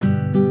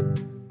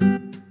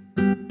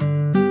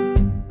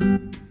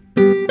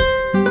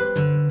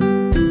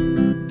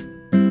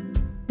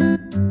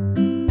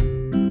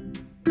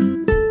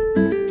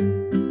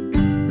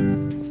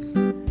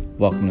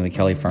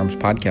Farms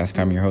podcast.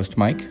 I'm your host,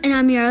 Mike. And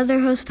I'm your other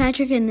host,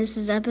 Patrick, and this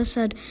is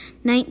episode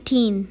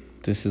 19.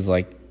 This is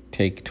like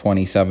take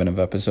 27 of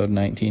episode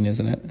 19,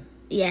 isn't it?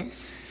 Yes.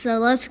 So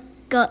let's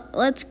go.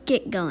 Let's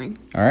get going.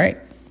 All right.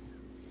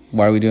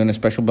 Why are we doing a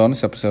special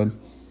bonus episode?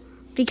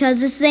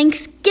 Because it's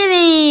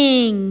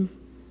Thanksgiving.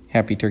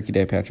 Happy Turkey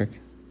Day, Patrick.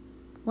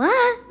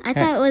 What? I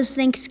thought it was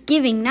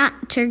Thanksgiving,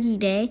 not Turkey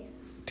Day.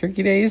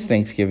 Turkey Day is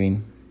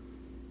Thanksgiving.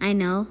 I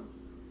know,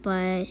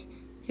 but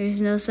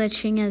there's no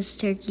such thing as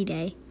Turkey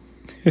Day.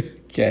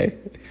 Okay.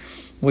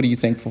 What are you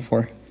thankful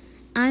for?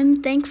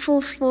 I'm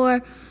thankful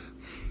for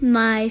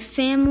my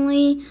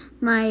family,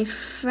 my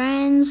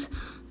friends,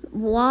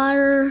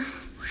 water,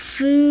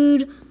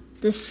 food,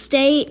 the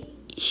state,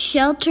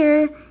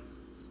 shelter.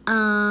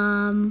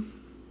 Well,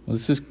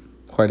 this is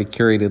quite a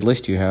curated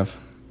list you have.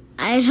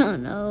 I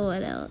don't know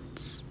what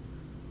else.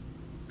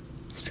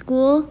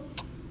 School,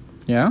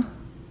 Yeah?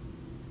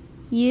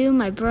 you,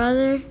 my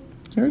brother.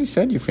 You already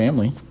said your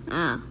family.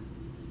 Oh.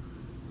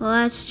 Well,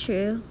 that's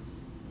true.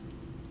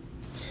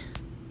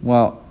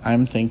 Well,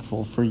 I'm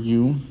thankful for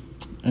you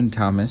and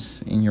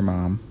Thomas and your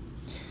mom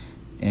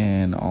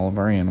and all of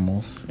our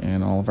animals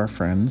and all of our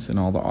friends and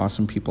all the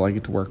awesome people I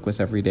get to work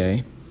with every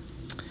day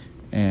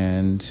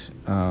and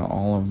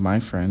all of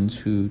my friends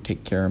who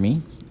take care of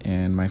me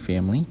and my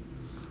family,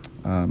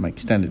 my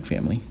extended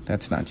family.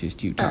 That's not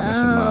just you, Thomas,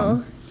 and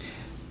Mom.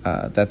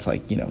 That's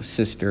like,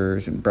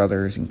 sisters and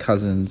brothers and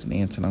cousins and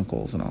aunts and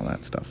uncles and all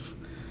that stuff.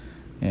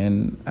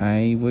 And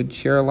I would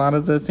share a lot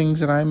of the things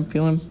that I'm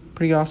feeling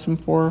pretty awesome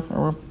for,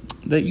 or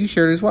that you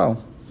shared as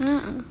well.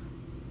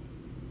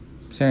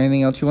 Is there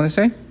anything else you want to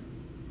say?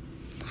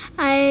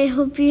 I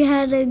hope you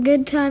had a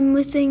good time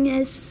listening to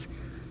this,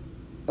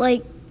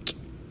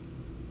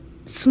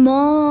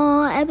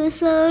 small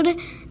episode.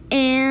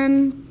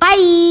 And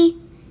bye!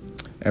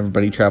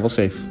 Everybody travel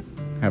safe.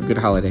 Have a good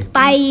holiday.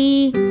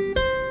 Bye!